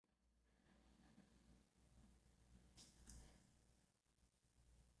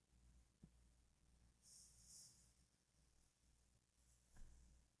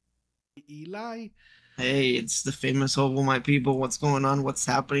Eli. Hey, it's the famous Hobo, my people. What's going on? What's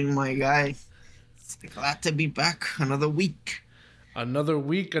happening, my guy? Glad to be back. Another week. Another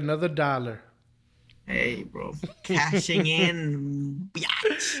week, another dollar. Hey, bro. Cashing in,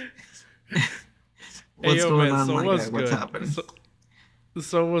 biatch. Hey, What's yo, going man, on, so my guy? what's What's good? happening?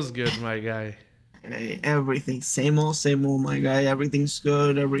 So what's good, my guy? Hey, everything. Same old, my guy. Everything's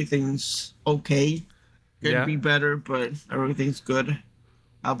good. Everything's okay. Could Yeah? be better, but everything's good.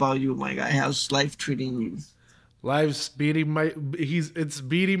 How about you, my guy? How's life treating you? Life's beating it's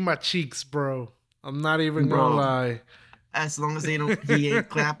beating my cheeks, bro. I'm not even gonna Bro, lie. as long as he ain't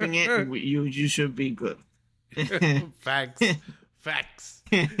clapping it, you should be good. Facts. Facts.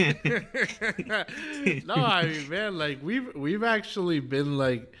 No, I mean, man, like we've actually been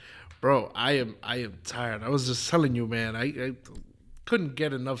like, bro, I am tired. I was just telling you, man, I couldn't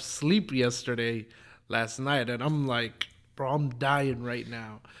get enough sleep yesterday, last night, and I'm like, bro, I'm dying right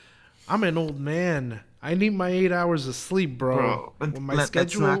now. I'm an old man. I need my 8 hours of sleep, bro. Bro, When my let's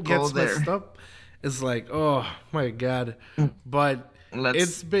schedule not go gets messed there. up, it's like, oh my god. But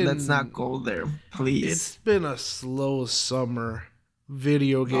it's Let's not been go there, it's please. been a slow summer,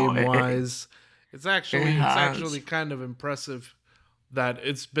 video No, game wise. It's it actually it's has. actually kind of impressive that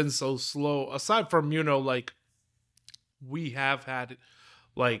it's been so slow. Aside from, like, we have had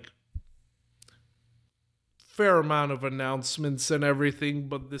like fair amount of announcements and everything,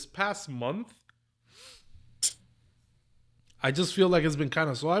 but this past month I just feel like it's been kind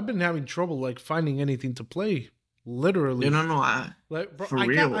of slow. I've been having trouble like finding anything to play. You Literally. don't know, Like, bro, for I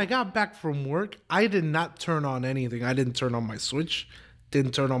real. got back from work. I did not turn on anything. I didn't turn on my Switch,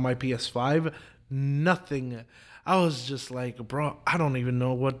 didn't turn on my PS5, nothing. I was just like, bro, I don't even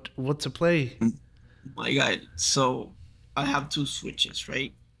know what to play. My guy. So I have two switches,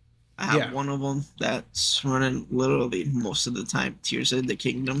 right? I have Yeah. one of them that's running literally most of the time Tears of the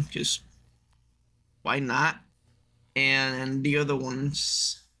Kingdom, because why not? And the other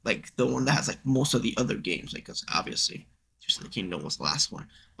one's like the one that has like most of the other games, like, because obviously Tears of the Kingdom was the last one,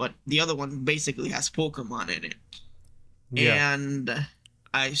 but the other one basically has Pokemon in it. Yeah. And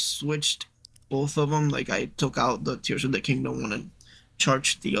I switched both of them. Like, I took out the Tears of the Kingdom one and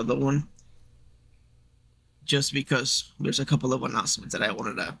charged the other one, just because there's a couple of announcements that I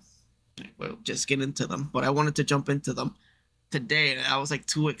wanted to, well, just get into them. But I wanted to jump into them today, and I was like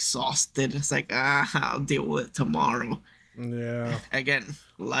too exhausted. It's like, I'll deal with it tomorrow. Yeah. Again,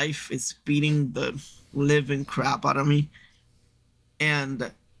 life is beating the living crap out of me.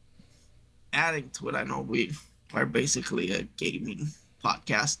 And adding to it, I know we are basically a gaming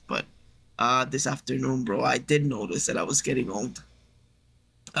podcast, but this afternoon, bro, I did notice that I was getting old.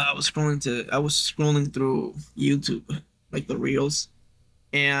 I was scrolling through YouTube, like the reels,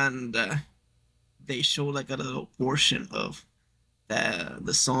 and they show like a little portion of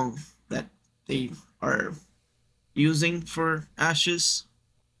the song that they are using for Ash's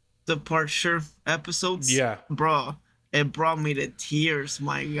departure episodes. Yeah. Bro, it brought me to tears,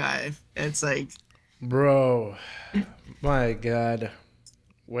 my guy. It's like, Bro, my god.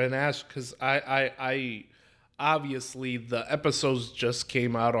 When asked, because I obviously the episodes just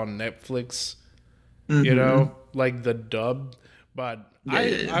came out on Netflix, mm-hmm. like the dub. But Yeah,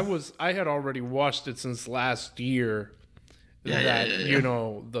 yeah, yeah. I had already watched it since last year Yeah, yeah, that, yeah,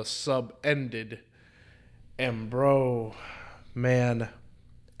 yeah. the sub ended. And bro, man,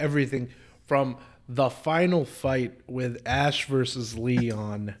 everything from the final fight with Ash versus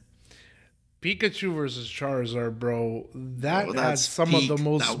Leon, Pikachu versus Charizard, bro, Bro, that had that's some of the peak. That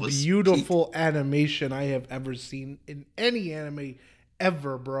most was peak. beautiful animation I have ever seen in any anime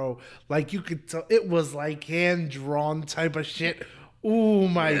ever, bro. Like, you could tell it was like hand drawn type of shit. Oh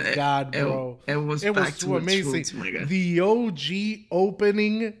my Yeah, god, bro. it was It was back too to its amazing. roots, my guy. The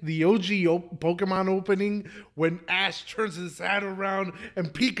Pokemon opening, when Ash turns his hat around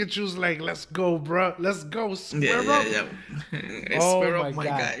and Pikachu's like, let's go, bro. Let's go. Yeah, Square yeah, up. yeah. Oh Square my up, my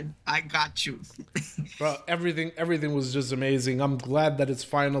god. guy. I got you. Bro, everything was just amazing. I'm glad that it's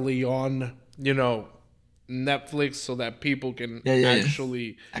finally on, Netflix, so that people can Yeah, yeah, yeah.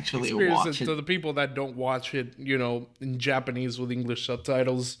 actually Actually, experience watch it. it. To the people that don't watch it, in Japanese with English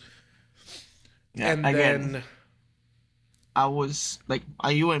subtitles. Yeah, And again, then, I was like,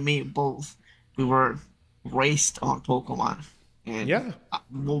 you and me both, we were raised on Pokemon. And yeah,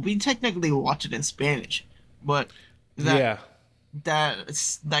 well, we technically watch it in Spanish, but that yeah,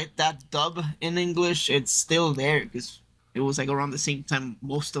 that dub in English, it's still there because it was like around the same time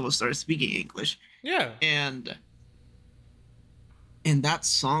most of us started speaking English. yeah, And in that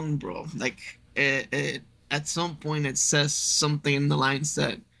song, bro, like it at some point it says something in the lines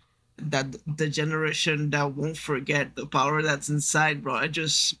that the generation that won't forget the power that's inside, bro. It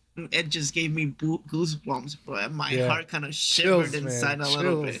just it just gave me goosebumps, bro. And my Yeah. heart kind of shivered Chills, man. inside a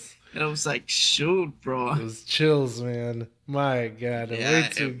little bit. Chills. And I was like, shoot, bro. It was chills, man. My God, way Yeah,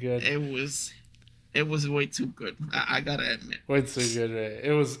 too good. it was way too good. I gotta admit. Way too good, man.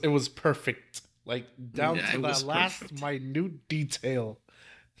 It was perfect. Like down Yeah, to it the was last perfect. minute detail.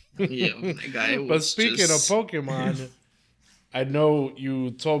 Yeah, my guy, it But was speaking of just Pokemon, I know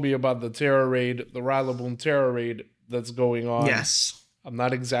you told me about the Tera Raid, the Rillaboom Tera Raid that's going on. yes. I'm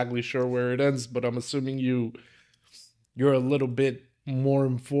not exactly sure where it ends, but I'm assuming you're a little bit more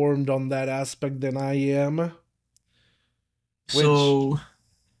informed on that aspect than I am. Which, So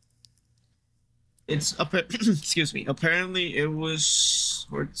excuse me. Apparently, it was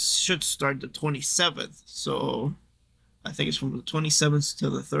or it should start the 27th. So I think it's from the 27th to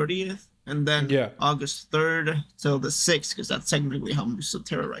the 30th, and then yeah, August 3rd till the 6th, because that's technically how most of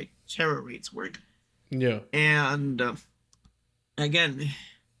terror rates work. yeah, And again,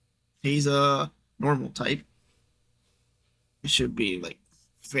 he's a normal type. It should be like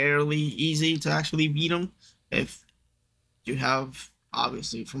fairly easy to actually beat him if you have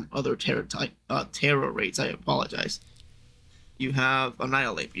obviously from other terror rates. I apologize. You have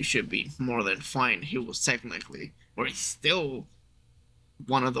Annihilate. You should be more than fine. He was technically, or he's still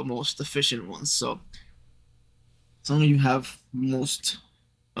one of the most efficient ones. So as long as you have most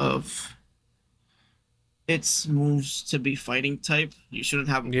of its moves to be fighting type, you shouldn't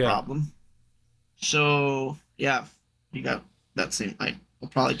have a yeah, problem. So yeah, you got that same. I'll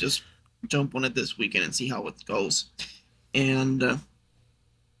probably just jump on it this weekend and see how it goes. And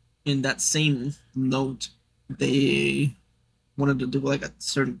in that same note, they wanted to do like a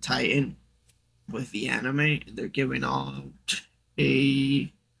certain tie-in with the anime. They're giving out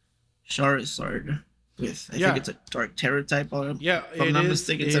a Charizard with I think yeah, it's a Dark Terror type. yeah. If I'm It not is.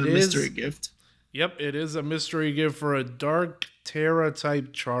 mistaken, it's a It mystery is. gift. Yep, it is a mystery gift for a Dark Terra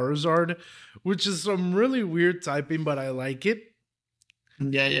type Charizard, which is some really weird typing, but I like it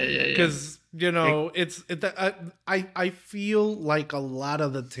Yeah. because Like, I feel like a lot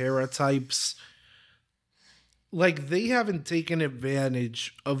of the Terra types, like they haven't taken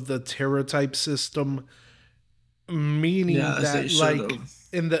advantage of the Terra type system, meaning yeah, as they that should like have.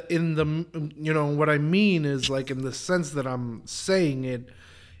 in the what I mean is like in the sense that I'm saying it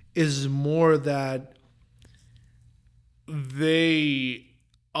is more that they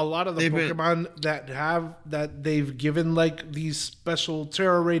a lot of the They've been Pokemon that they've given like these special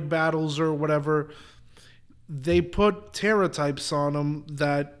Terra Raid battles or whatever, they put Terra types on them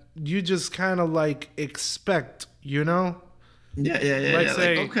that you just kind of like expect, you know? Like yeah. Like,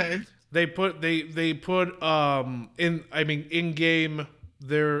 say okay. they put in I mean in game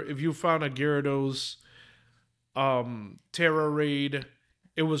there if you found a Gyarados Terra Raid,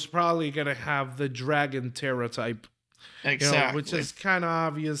 it was probably gonna have the Dragon Terra type, which Exactly. is kind of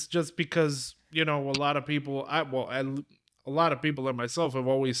obvious just because a lot of people, a lot of people and myself have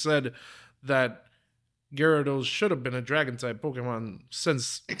always said that Gyarados should have been a Dragon type Pokemon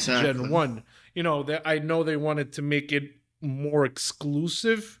since Gen Exactly. One. That I know they wanted to make it more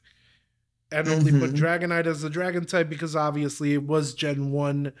exclusive and only put Mm-hmm. Dragonite as the Dragon type because obviously it was Gen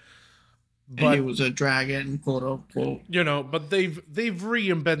One, And he but was a dragon, quote unquote. but they've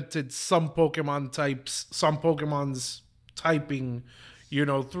reinvented some Pokemon types, some Pokemon's typing,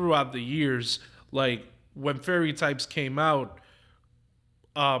 throughout the years. Like when fairy types came out,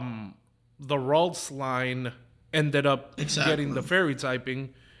 the Ralts line ended up getting the Exactly. fairy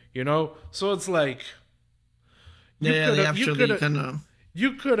typing, So it's like you Yeah, could they have actually kind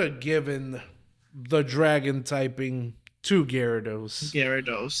of given the dragon typing to Gyarados.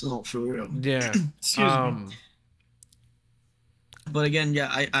 Gyarados. No, for real. Yeah. Excuse me. Um But again,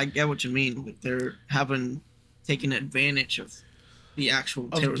 yeah, I get what you mean. Like they're having taken advantage of the actual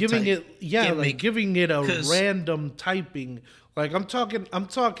of terror giving type it like gimmick. giving it a Because random typing. Like I'm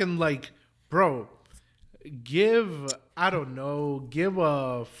talking like, bro, give I don't know, give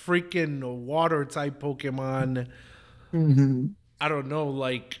a freaking water type Pokemon, Mhm. I don't know,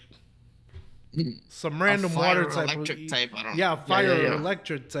 like some a random fire water or type, electric type, I don't. yeah, Yeah, fire or yeah.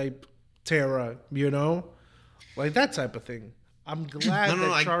 electric type Terra, like that type of thing. I'm No, glad no, no.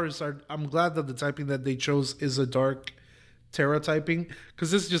 that Charizard. I'm glad that the typing that they chose is a dark Terra typing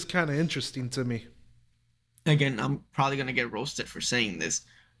because it's just kind of interesting to me. Again, I'm probably gonna get roasted for saying this,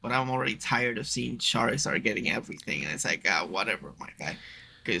 but I'm already tired of seeing Charizard getting everything, and it's like, whatever, my guy,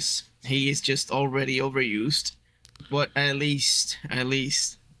 because he is just already overused. But at least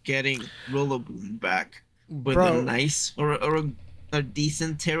getting Rillaboom back with a Bro, nice or a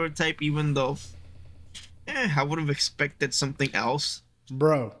decent Terror type, even though I would have expected something else.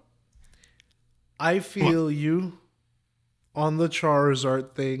 bro, I What? feel you. on the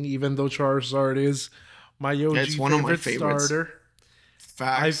Charizard thing, even though Charizard is my It's OG one of my favorite favorites. starter.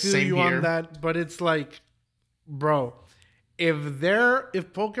 I Facts. feel Same you on here. that, but it's like, bro, if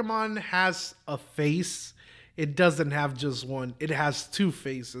Pokemon has a face, it doesn't have just one. It has two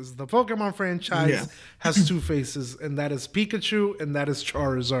faces. The Pokemon Yeah, franchise has two faces, and that is Pikachu and that is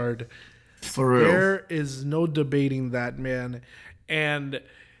Charizard. for real. There is no debating that, man. And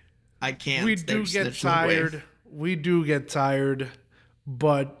I we can't. do get There's no way. tired. We do get tired,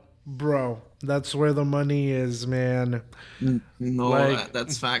 but bro, that's where the money is, man. No, Like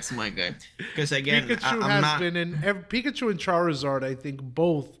that's facts, my guy. Because again, Pikachu I'm has not been in Pikachu and Charizard. I think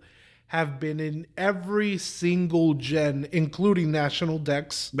both have been in every single gen, including National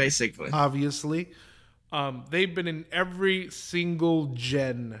Dex. basically. Obviously, they've been in every single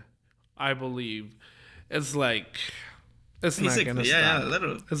gen. I believe it's like it's not gonna Basically, yeah, stop.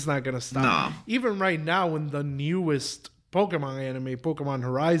 literally. It's not gonna stop. No, Even right now in the newest Pokemon anime, Pokemon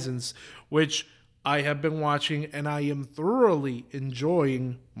Horizons, which I have been watching and I am thoroughly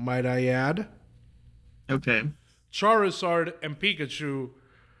enjoying, might I add. okay. Charizard and Pikachu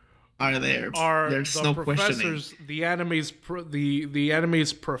Are there? are There's the no questioning. professors, the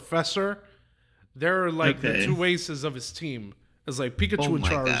anime's professor. They're like the Okay. two aces of his team. It's like Oh Pikachu and my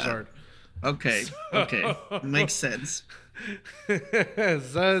god. Charizard. Okay. Okay. Makes sense. So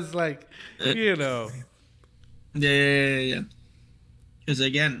it's like, you know, Yeah. Because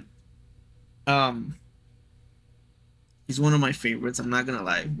again, um, he's one of my favorites. I'm not gonna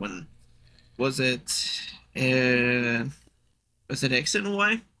lie. When was it? Uh, was it X and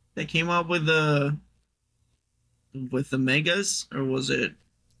Y that came out with the megas, or was it?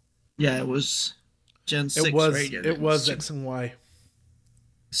 Yeah, it was Gen six, right? Yeah, it was X and Y.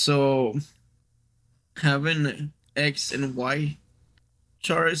 so having X and Y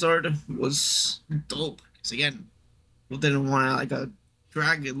Charizard was dope. Because again, we didn't want like a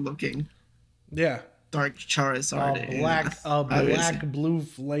dragon looking Yeah. dark Charizard. A Obviously. black blue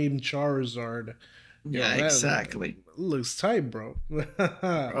flame Charizard. Yeah, That exactly. looks tight, bro.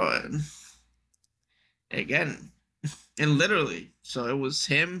 And again, and literally, so it was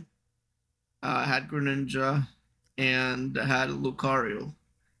him, had Greninja, and had Lucario.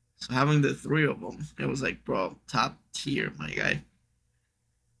 So having the three of them, it was like, bro, top tier, my guy.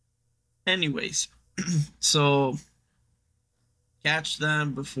 Anyways, so catch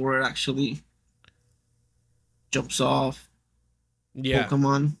them before it actually jumps off Yeah.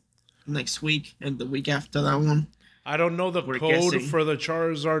 Pokemon next week and the week after that one. I don't know the We're code guessing. for the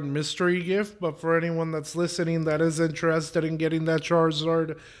Charizard mystery gift, but for anyone that's listening that is interested in getting that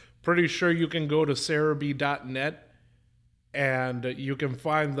Charizard, pretty sure you can go to Cerebi.net and you can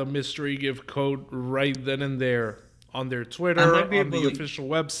find the mystery gift code right then and there on their I Twitter, might be on the able to, official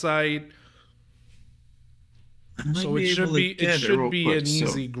website. I might So be able to it get should real be quick, an so.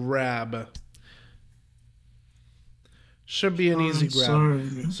 easy grab. Should be an easy I'm grab.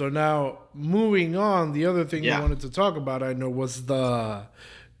 sorry. So now moving on, the other thing you Yeah. wanted to talk about, I know, was the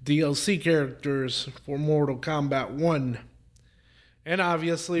DLC characters for Mortal Kombat 1. And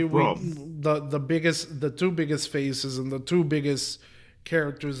obviously Bro. the two biggest faces and the two biggest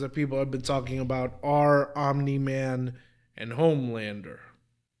characters that people have been talking about are Omni-Man and Homelander.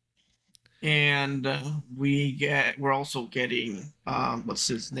 And we're also getting what's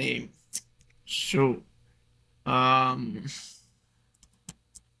his name? Shoot. Um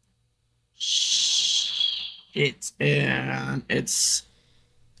it's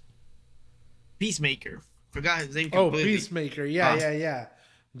Peacemaker. Forgot his name Oh, completely. Peacemaker. Uh, Yeah.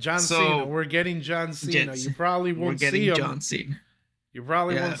 John so- Cena. We're getting John Cena. Yes, You probably we're won't see getting him. John Cena. You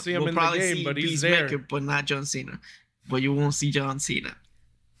probably Yeah, won't see him we'll in the probably game, see but he's Peacemaker, there. but not John Cena. But you won't see John Cena.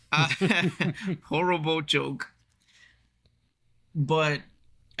 Uh, horrible joke. But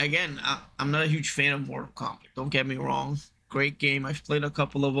again, I'm not a huge fan of Mortal Kombat. Don't get me wrong. Great game. I've played a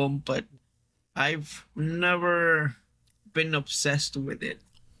couple of them, but I've never been obsessed with it.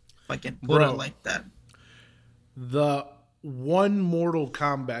 If I can put it Bro. like that. The one Mortal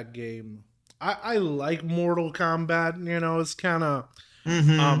Kombat game. I like Mortal Kombat. You know, it's kind of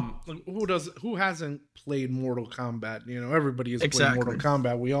who hasn't played Mortal Kombat? You know, everybody has Exactly. played Mortal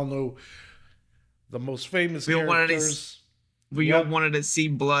Kombat. We all know the most famous We all wanted to characters. We all wanted to see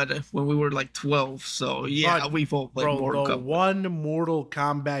blood when we were like 12. So yeah, But, we've all played Mortal the Kombat. one Mortal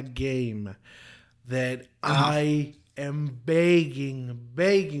Kombat game that I am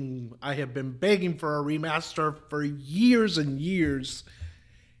begging, I have been begging for a remaster for years and years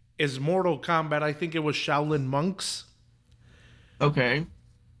is Mortal Kombat. I think it was Shaolin Monks. Okay.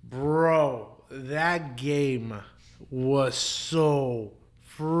 Bro, that game was so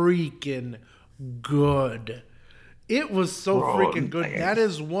freaking good. It was so bro. freaking good. That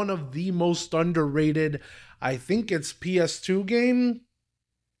is one of the most underrated. I think it's PS2 game,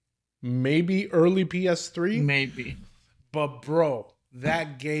 maybe early PS3. Maybe. But bro, that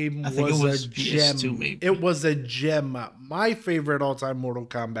I game think it was a was PS2, gem. maybe. It was a gem. My favorite all-time Mortal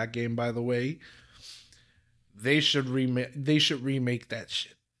Kombat game, by the way. They should remake that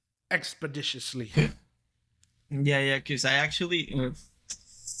shit expeditiously. Yeah, because I actually,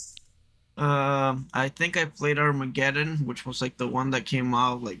 I think I played Armageddon, which was like the one that came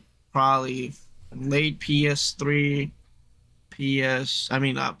out like probably late PS3,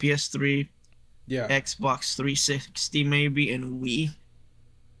 PS3, Yeah. Xbox 360 maybe, and Wii.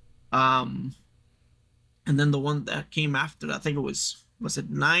 Um, and then the one that came after that, I think it was it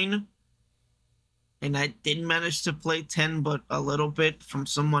 9? And I did manage to play 10, but a little bit from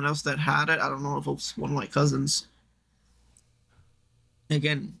someone else that had it. I don't know if it was one of my cousins.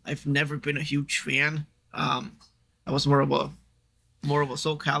 Again, I've never been a huge fan. I was more of a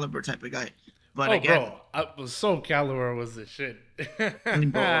Soul Calibur type of guy. But Oh, again, Soul Calibur was the shit. bro,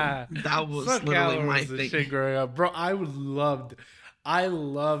 that Soul was literally Calibur my was the thing. shit growing up, bro. I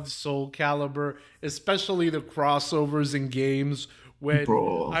loved Soul Calibur, especially the crossovers in games. When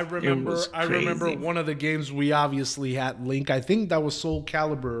Bro, it was I remember crazy. one of the games we obviously had Link. I think that was Soul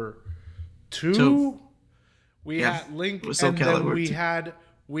Calibur Two. 2. We Yeah, had it Link, was Soul and then Calibur 2.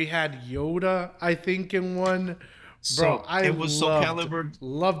 we had Yoda, I think, in one. Bro, So I it was Soul Calibur.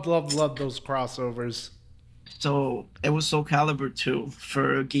 loved those crossovers. So it was Soul Calibur 2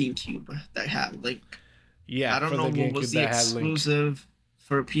 for GameCube that had Link. Yeah, I don't for know the what was GameCube the that had Link. exclusive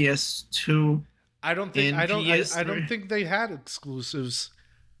for PS2 and I don't PS3. think they had exclusives.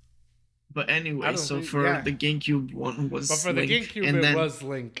 But I anyway, don't so think for yeah. the GameCube one But was for the Link, GameCube it was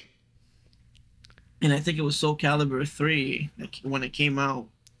Link. and I think it was Soul Calibur 3 like, when it came out.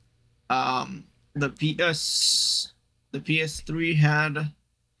 Um, the PS3 had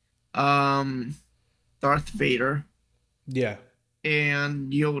um Darth Vader Yeah.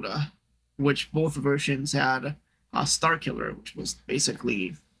 and Yoda, which both versions had Star Killer, which was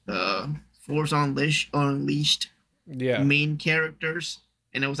basically the Unleashed Yeah. main characters,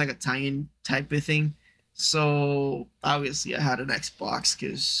 and it was like a tie-in type of thing. So obviously, I had an Xbox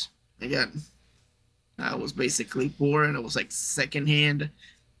because again, I was basically poor and it was like secondhand.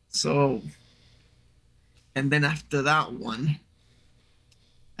 So, and then after that one,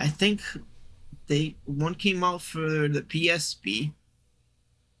 I think one came out for the PSP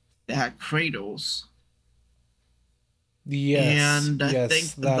that had Kratos. Yes. And I think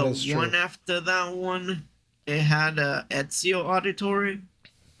Yes, that the is true. one after that one, it had a Ezio Auditory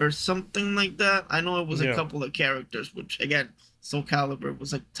or something like that. I know it was a Yeah. couple of characters, which again, Soul Calibur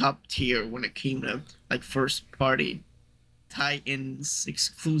was like top tier when it came to like first party tie-ins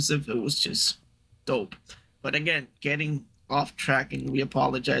exclusive. It was just dope. But again, getting off track, and we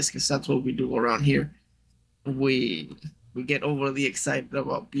apologize because that's what we do around here. We we get overly excited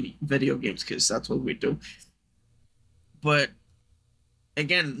about video games because that's what we do. But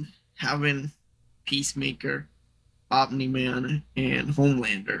again, having Peacemaker, Omni Man, and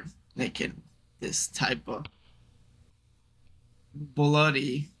Homelander making this type of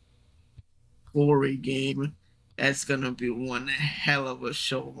bloody, gory game, that's gonna be one hell of a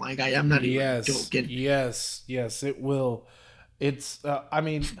show. Like I am not even joking. Yes, it will. It's, I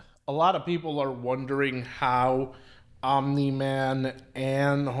mean, a lot of people are wondering how Omni Man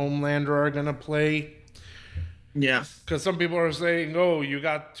and Homelander are gonna play. Yeah, Because some people are saying, "Oh, you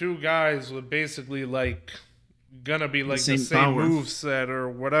got two guys with basically like gonna be the like the same same power. move set or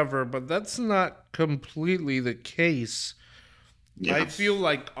whatever," but that's not completely the case. Yeah, I feel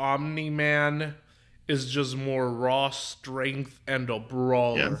like Omni Man is just more raw strength and a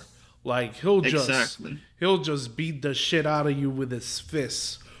brawler. yeah, Like exactly, he'll just beat the shit out of you with his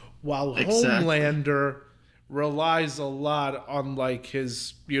fists, while exactly. Homelander relies a lot on like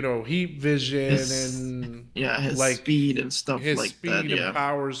his heat vision His and yeah, his like speed and stuff his like that. speed and Yeah,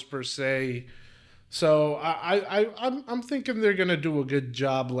 powers per se. So I'm thinking they're gonna do a good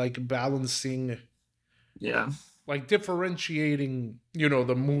job like balancing, yeah, like differentiating,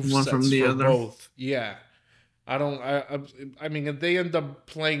 the move one from sets the for other. both. Yeah. I don't I mean if they end up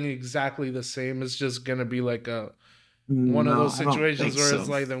playing exactly the same, it's just gonna be like a one of No, those I don't situations think where so. it's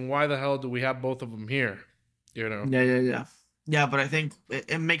like, then why the hell do we have both of them here? You know? Yeah. But I think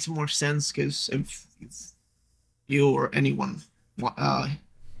it makes more sense because if you or anyone uh,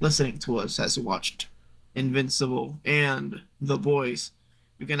 listening to us has watched Invincible and The Boys,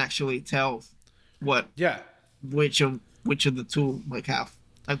 you can actually tell what Yeah. which of the two like have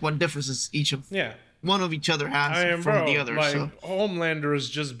like what differences each of Yeah. one of each other has I mean, from the bro, other. So like Homelander is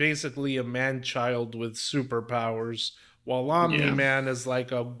just basically a man child with superpowers, while Omni yeah, Man is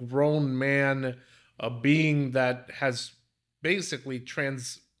like a grown man, a being that has basically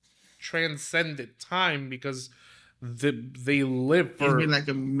transcended time because they live it's been for like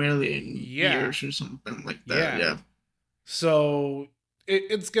a million yeah, years or something like that. yeah. Yeah, So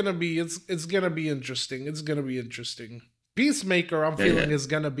it's gonna be interesting. It's gonna be interesting. Peacemaker, I'm yeah, yeah, feeling is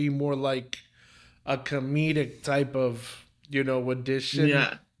gonna be more like a comedic type of addition.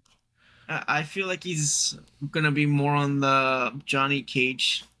 yeah. I feel like he's gonna be more on the Johnny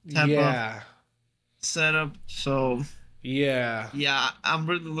Cage type of Yeah, setup. So yeah, yeah, I'm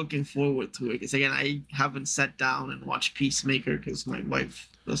really looking forward to it. Because again, I haven't sat down and watched Peacemaker because my wife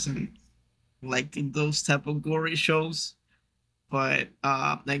doesn't like those type of gory shows. But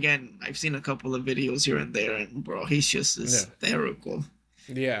again, I've seen a couple of videos here and there, and bro, he's just yeah, hysterical.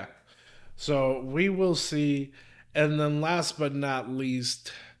 yeah. So we will see. And then last but not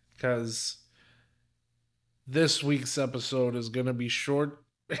least, because this week's episode is gonna be short.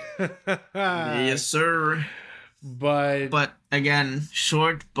 Yes, sir. But But again,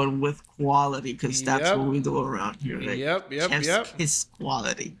 short but with quality, because that's what yep, we do around here. Like, chef's yep. kiss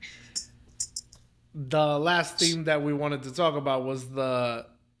quality. The last thing that we wanted to talk about was the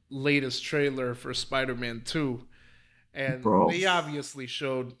latest trailer for Spider-Man 2. And Bro, they obviously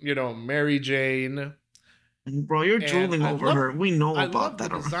showed, Mary Jane. bro, you're And drooling over her. We know I about love the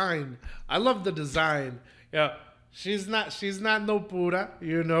that already. design. I love the design. Yeah. She's not no pura,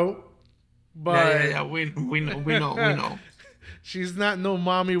 Yeah, yeah, but yeah. We know. she's not no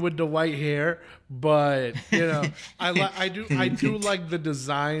mommy with the white hair, but I do like the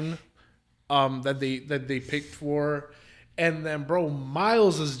design that they picked for. And then bro,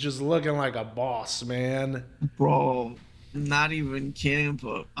 Miles is just looking like a boss, man. Bro, not even kidding,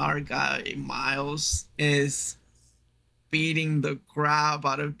 but our guy Miles is beating the crap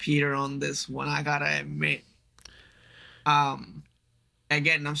out of Peter on this one. I gotta admit. Um,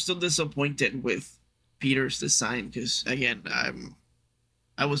 again, I'm still disappointed with Peter's design because again,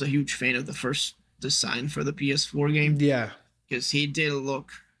 I was a huge fan of the first design for the PS4 game Yeah. because he did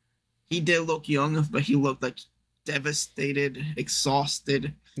look young, but he looked like devastated,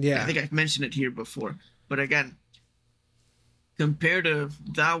 exhausted. I Yeah. think I've mentioned it here before, but again, compared to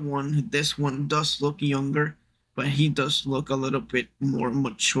that one, this one does look younger, but he does look a little bit more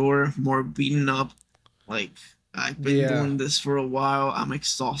mature, more beaten up. Like, I've been Yeah. doing this for a while. I'm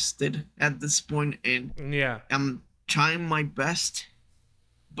exhausted at this point, and Yeah. I'm trying my best.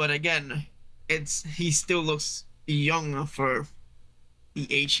 But again, he still looks young for the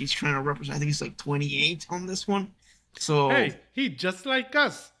age he's trying to represent. I think he's like 28 on this one. So Hey, he just like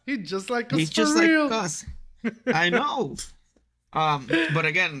us. He just like us he's for just real. like us. I know. But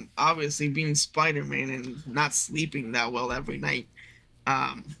again, obviously being Spider-Man and not sleeping that well every night,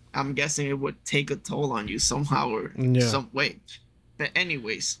 I'm guessing it would take a toll on you somehow or Yeah. some way. But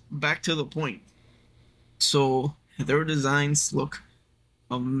anyways, back to the point. So their designs look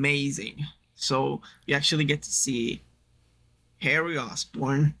amazing. So you actually get to see Harry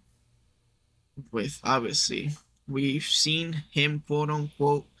Osborn with obviously we've seen him quote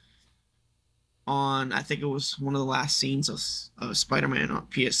unquote on I think it was one of the last scenes of Spider-Man on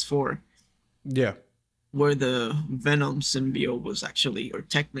PS4 Yeah. where the Venom symbiote was actually or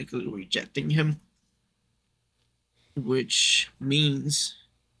technically rejecting him, which means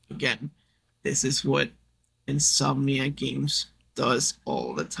again this is what Insomnia Games does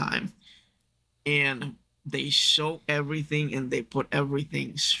all the time, and they show everything and they put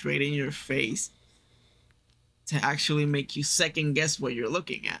everything straight in your face to actually make you second guess what you're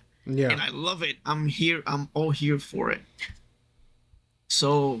looking at. Yeah. And I love it. I'm all here for it.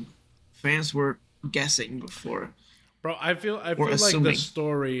 So fans were guessing before. Bro, I feel like assuming.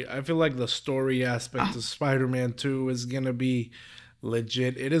 the story aspect of Spider-Man 2 is going to be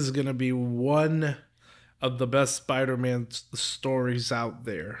legit. It is going to be one of the best Spider-Man stories out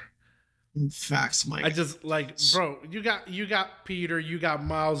there. Facts, Mike. I just like, bro, you got Peter, you got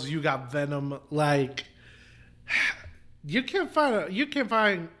Miles, you got Venom. Like, you can't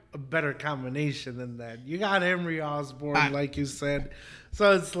find a better combination than that. You got Henry Osborn, like you said.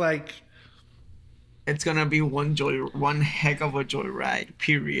 So it's like, it's gonna be one heck of a joyride.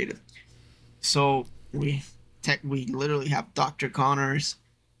 Period. So we literally have Dr. Connors.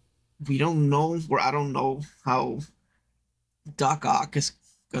 We don't know, or I don't know how Doc Ock is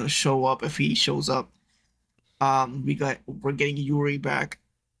gonna show up if he shows up. We're getting Yuri back.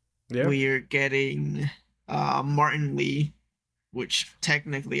 yeah, We're getting Martin Lee, which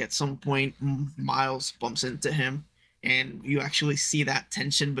technically at some point Miles bumps into him, and you actually see that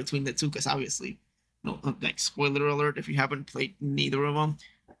tension between the two because obviously no, like spoiler alert if you haven't played neither of them.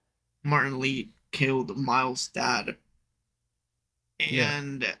 Martin Lee killed Miles' dad. Yeah.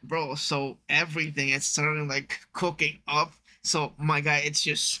 And bro, so everything is starting like cooking up. So my guy, it's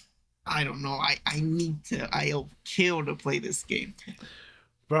just I don't know. I'll kill to play this game.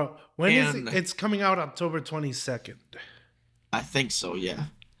 Bro, when is it? And It's coming out October 22nd. I think so, yeah.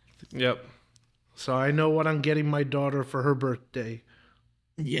 Yep. So I know what I'm getting my daughter for her birthday.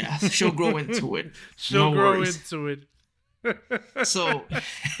 Yeah, she'll grow into it. She'll No grow worries. into it. So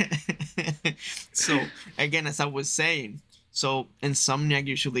so again, as I was saying, so Insomniac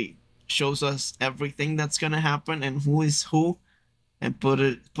usually shows us everything that's gonna happen and who is who and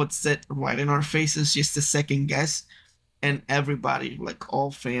puts it right in our faces just a second guess. And everybody, like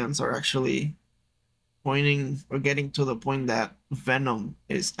all fans, are actually pointing or getting to the point that Venom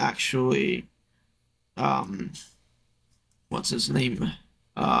is actually um what's his name?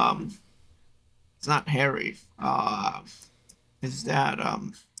 Um it's not Harry. Is that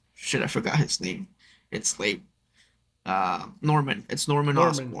shit, I forgot his name. It's late. Norman. It's Norman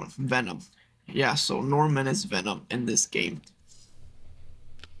Norman. Osborn. Venom. Yeah, so Norman is Venom in this game.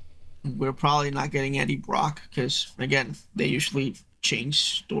 We're probably not getting Eddie Brock because again, they usually change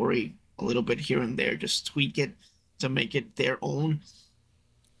story a little bit here and there, just tweak it to make it their own.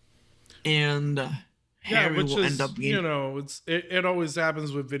 And Yeah, Harry which will end is, up being it always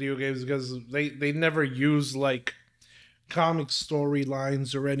happens with video games because they never use like comic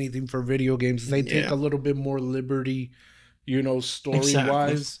storylines or anything for video games. They take yeah, a little bit more liberty, story exactly.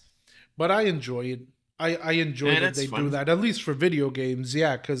 wise. But I enjoy it. I enjoy And that that's they do fun. that, at least for video games.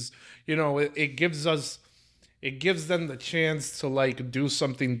 Yeah, because it gives them the chance to like do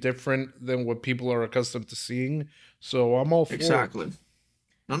something different than what people are accustomed to seeing. So I'm all for it. Exactly.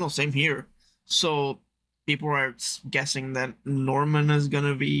 No, no, same here. So people are guessing that Norman is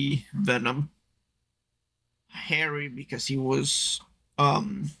gonna be Venom. Harry because he was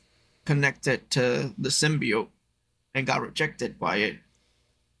um connected to the symbiote and got rejected by it,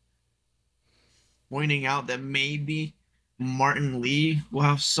 pointing out that maybe Martin Lee will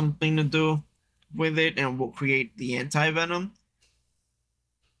have something to do with it and will create the anti-venom.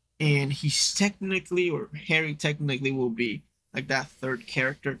 And he's technically, or Harry technically, will be like that third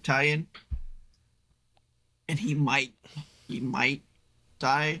character tie-in, and he might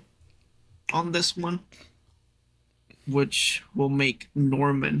die on this one, which will make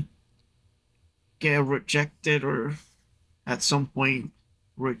Norman get rejected or at some point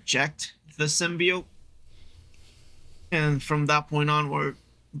reject the symbiote. And from that point on, we're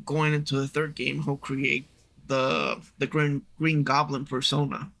going into the third game. He'll create the Green Goblin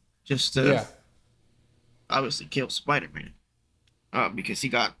persona just to Yeah, obviously kill Spider-Man. Because he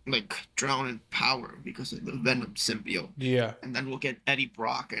got like drowned in power because of the Venom symbiote. yeah. And then we'll get Eddie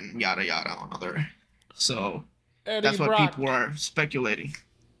Brock and yada yada on other. So Eddie that's what people Brock. are speculating.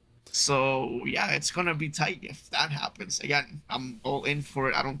 So yeah, it's gonna be tight if that happens. Again, I'm all in for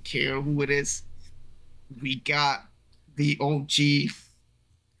it. I don't care who it is. We got the OG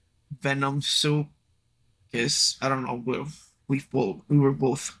Venom suit. Because I don't know, we were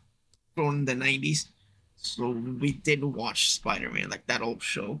both born in the '90s, so we did watch Spider-Man, like that old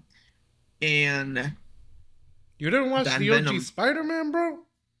show, and You didn't watch that the OG Venom. Spider-Man, bro?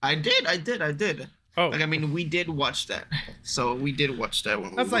 I did. Oh, Like I mean, we did watch that, so we did watch that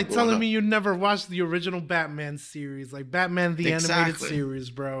when we that's were like growing telling up. me you never watched the original Batman series, like Batman the Animated Exactly. Series,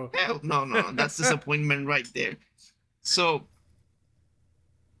 bro. Hell, no, no, that's disappointment right there. So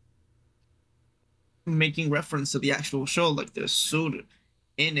making reference to the actual show, like the suit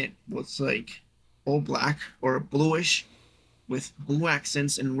in it was like all black or bluish with blue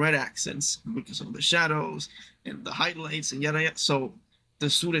accents and red accents because of the shadows and the highlights and yada yada. So the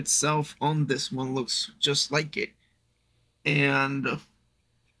suit itself on this one looks just like it. And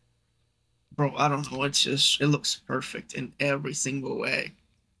bro, I don't know, it looks perfect in every single way.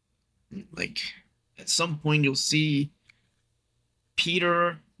 Like at some point you'll see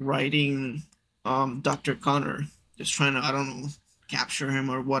Peter writing Dr. Connor, just trying to, I don't know, capture him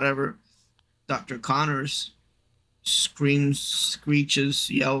or whatever. Dr. Connors screams, screeches,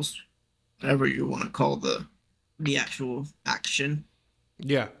 yells, whatever you want to call the actual action.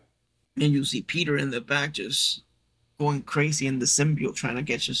 Yeah. And you see Peter in the back just going crazy in the symbiote trying to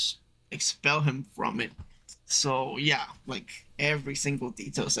get just expel him from it. So yeah, like every single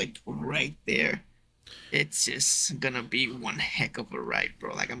detail is like right there. It's just gonna be one heck of a ride,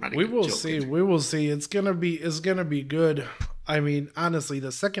 bro. Like I'm not We even will see. joking. We will see. It's gonna be good. I mean, honestly,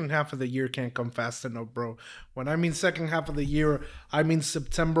 the second half of the year can't come fast enough, bro. When I mean second half of the year, I mean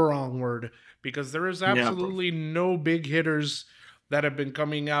September onward, because there is Yeah, bro. absolutely no big hitters that have been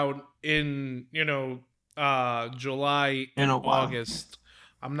coming out in, July In and a while. August.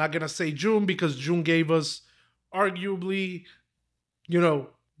 I'm not gonna say June because June gave us arguably, you know,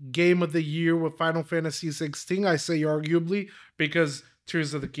 game of the year with Final Fantasy 16. I say arguably because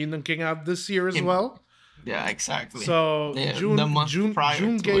Tears of the Kingdom came out this year as Came out. well. Yeah, exactly. So Yeah, the June month June prior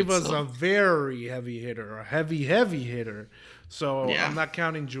June to gave it. us So a very heavy hitter, a heavy hitter. So I'm yeah, not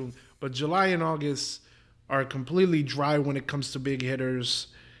counting June, but July and August are completely dry when it comes to big hitters.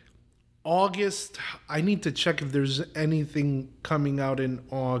 August, I need to check if there's anything coming out in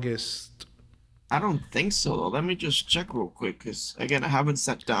August. I don't think so though. Let me just check real quick because again, I haven't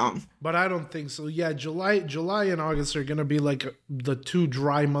sat down. But I don't think so. Yeah, July and August are gonna be like the two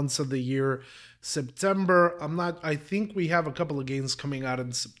dry months of the year. September, I'm not. I think we have a couple of games coming out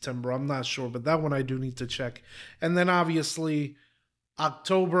in September. I'm not sure, but that one I do need to check. And then obviously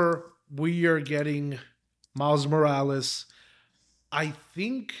October, we are getting Miles Morales. I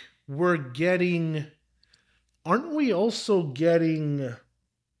think we're getting. Aren't we also getting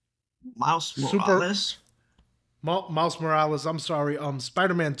Miles Super Morales. Miles Morales? I'm sorry.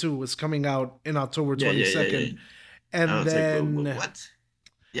 Spider Man 2 is coming out in October Yeah, yeah, yeah, 22nd. yeah. I And was like, then what?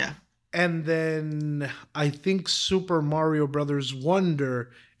 Yeah. and then I think Super Mario Brothers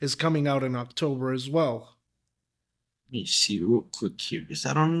Wonder is coming out in October as well. Let me see real quick here because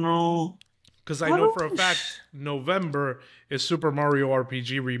I don't know. Because I I know for a don't fact November is Super Mario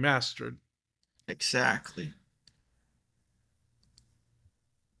RPG Remastered. exactly.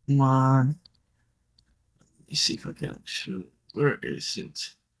 Come on. Let me see if I can actually. Where is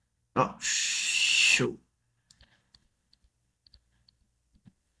it? Oh, shoot.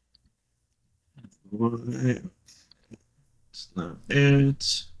 Why? It's not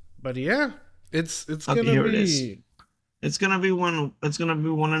it. But yeah, it's Okay, gonna here it is. be It's gonna be one. It's gonna be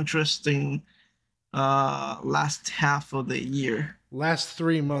one interesting last half of the year. last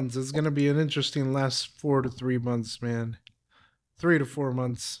 3 months. It's gonna be an interesting last 4 to 3 months, man. 3 to 4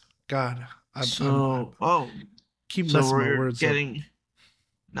 months. God, I'm So oh, keep so messing my we're words up. getting.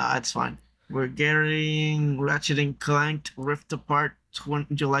 Nah, it's fine. We're getting Ratchet and Clank Rift Apart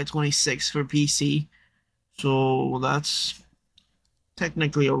July 26th for PC. So that's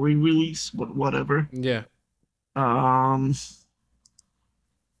technically a re-release, but whatever. Yeah. Um,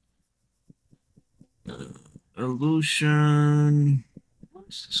 Illusion.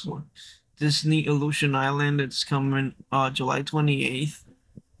 What's this one? Disney Illusion Island. It's coming July 28th.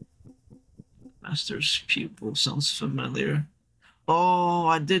 Master's Pupil sounds familiar. Oh,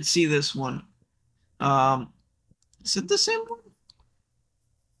 I did see this one. Um, is it the same one?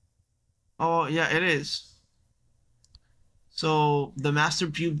 Oh, yeah, it is. So the Master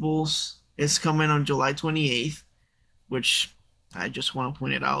Pupils is coming on July 28th, which I just want to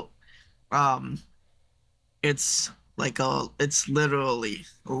point it out. Um, it's literally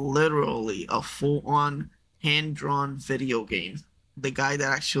a full-on hand-drawn video game. The guy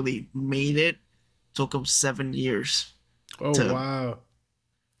that actually made it took him 7 years Oh to wow.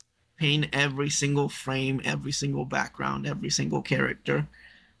 paint every single frame, every single background, every single character.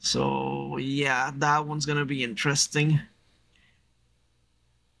 So yeah, that one's gonna be interesting.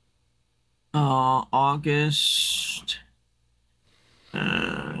 August.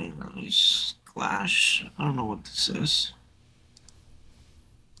 Clash. I don't know what this is.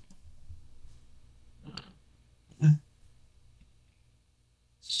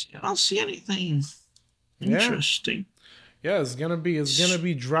 I don't see anything Yeah. interesting. Yeah, it's gonna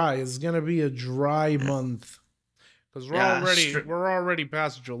be dry. It's gonna be a dry month. Because Yeah, we're already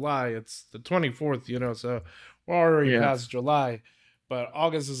past July. It's the 24th, so we're already yeah. past July. But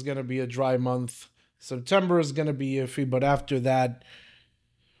August is gonna be a dry month. September is gonna be iffy, but after that,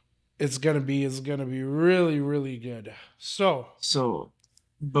 it's gonna be really, really good. So So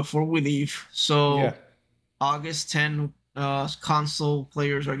before we leave, yeah. August 10, console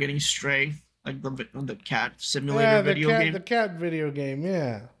players are getting Stray, like the cat simulator Yeah, the video cat the game. cat video game,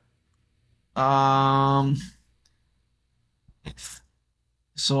 yeah. Um,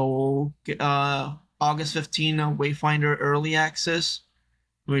 so August 15, Wayfinder Early Access,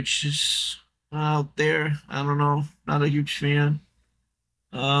 which is out there. I don't know, not a huge fan.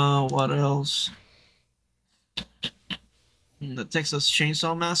 What else? The Texas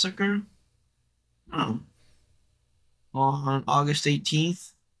Chainsaw Massacre. Oh, on August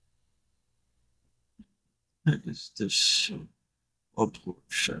 18th. What is this?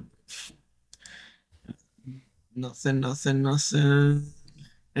 Upload. Nothing.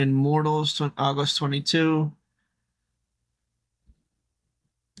 Immortals, August 22.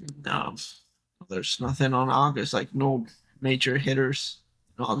 No, there's nothing on August, like no major hitters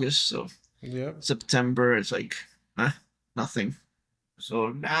in August. So Yep. September, it's like, nothing. So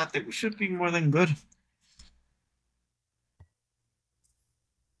nah, I think we should be more than good.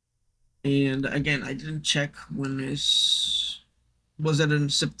 And again, I didn't check when is was it in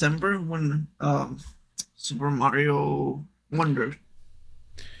September when Super Mario Wonder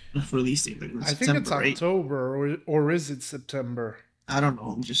was released in I think it's September, right? October, or is it September? I don't know.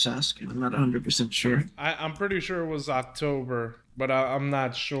 I'm just asking. I'm not 100% sure. I'm pretty sure it was October, but I'm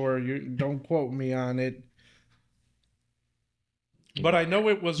not sure. You don't quote me on it. But I know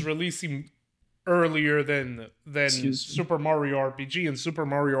it was releasing earlier than Excuse me. Super Mario RPG, and Super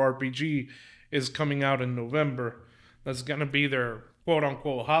Mario RPG is coming out in November. That's gonna be their quote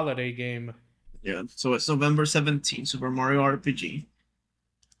unquote holiday game. Yeah. So it's November 17th, Super Mario RPG.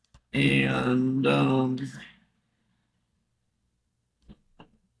 And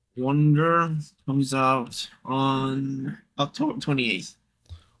Wonder comes out on October 28th.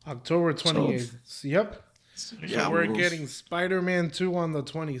 October So, 28th. Yep. yeah, So we're getting Spider-Man 2 on the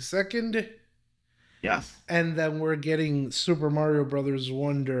 22nd. yeah. And then we're getting Super Mario Brothers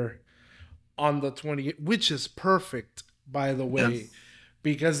Wonder on the 20th, which is perfect, by the way, Yeah.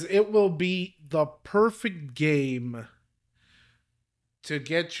 because it will be the perfect game to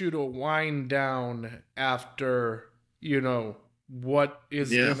get you to wind down after, what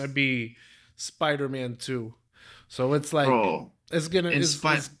is Yeah. going to be Spider-Man 2. So it's like, Bro, it's going to, and it's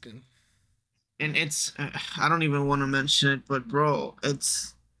and it's I don't even want to mention it, but bro,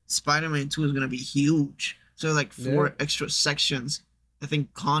 it's Spider-Man 2 is gonna be huge. So like yeah. 4 extra sections. I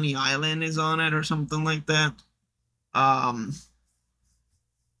think Coney Island is on it or something like that. Um,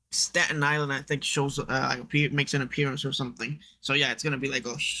 Staten Island, I think, shows makes an appearance or something. So yeah, it's gonna be like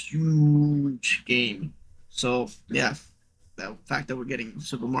a huge game. So yeah, the fact that we're getting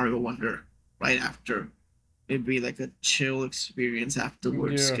Super Mario Wonder right after, it'd be like a chill experience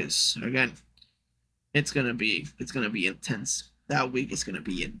afterwards. Yeah. Because again, it's gonna be intense. That week is gonna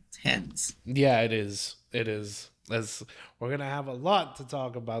be intense. Yeah, it is. It is. We're gonna have a lot to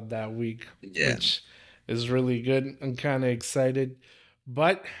talk about that week, Yeah. which is really good. I'm kind of excited,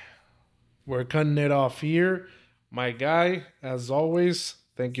 but we're cutting it off here. My guy, as always,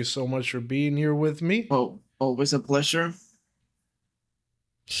 thank you so much for being here with me. Oh, always a pleasure.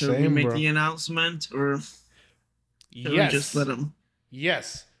 Should we Same, make bro. the announcement or should we just let Yes, them?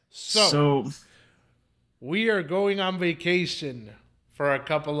 yes. So We are going on vacation for a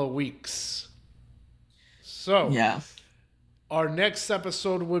couple of weeks. So yeah, our next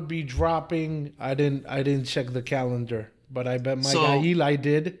episode would be dropping. I didn't check the calendar, but I bet my guy so Eli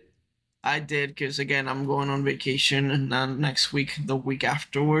did. I did because again I'm going on vacation and then next week, the week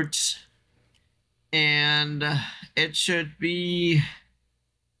afterwards, and it should be.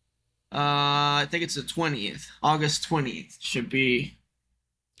 I think it's the 20th, August 20th should be.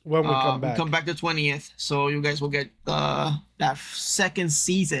 When we come We back. come back the 20th, so you guys will get that second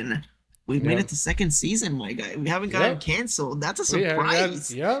season. We made Yep. it to second season, my guy. We haven't gotten Yep. canceled. That's a We have got-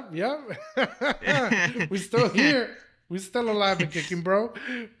 surprise. Yep. We still here. We still alive and kicking, bro.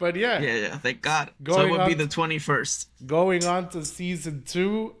 But Yeah, thank God. So Going it would be on the 21st. going on to season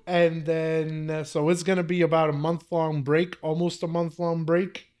 2, and then so it's gonna be about a month-long break, almost a month-long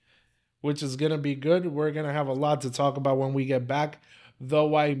break, which is gonna be good. We're gonna have a lot to talk about when we get back,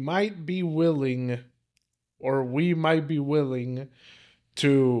 though I might be willing, or we might be willing,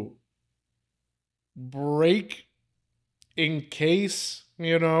 to break in case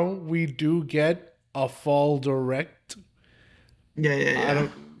we do get a fall direct. Yeah. I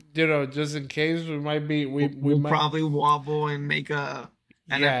don't, just in case we might be we We'll might probably wobble and make an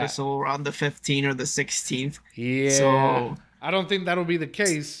Yeah. episode around the 15th or the 16th. Yeah. So I don't think that'll be the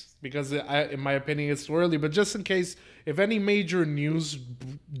case because in my opinion, it's too early. But just in case, if any major news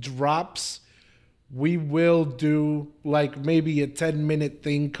drops, we will do like maybe a 10-minute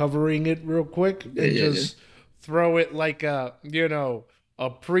thing covering it real quick and just throw it like a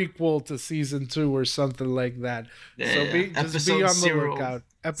prequel to season 2 or something like that. Yeah, so yeah. be Episode on the 0, lookout.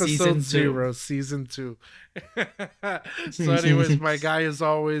 season Episode 2. 0, season 2. So, anyways, my guy, is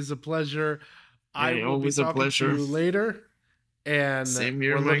always a pleasure. I will be always a talking pleasure. to you later, and Same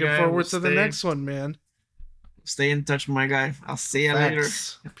here, we're my looking guy. forward We'll to the stay- next one, man. Stay in touch, my guy. I'll see you later.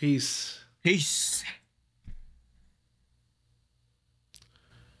 Facts. Peace. Peace.